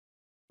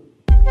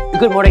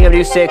Good morning, I'm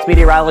News 6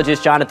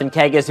 meteorologist Jonathan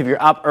Kegas. If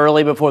you're up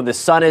early before the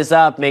sun is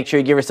up, make sure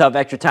you give yourself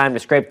extra time to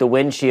scrape the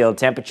windshield.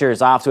 Temperature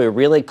is off to a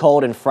really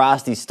cold and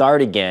frosty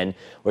start again,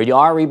 where you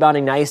are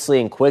rebounding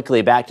nicely and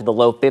quickly back to the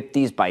low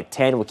 50s by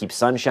 10. We'll keep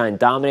sunshine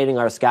dominating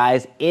our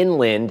skies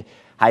inland.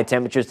 High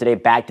temperatures today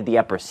back to the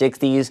upper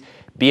 60s.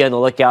 Be on the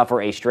lookout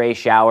for a stray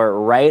shower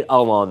right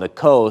along the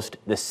coast.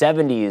 The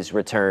 70s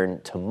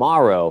return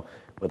tomorrow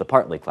with a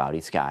partly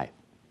cloudy sky.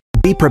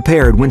 Be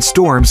prepared when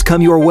storms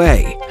come your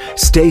way.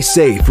 Stay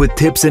safe with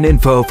tips and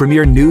info from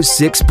your News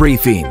 6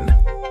 briefing.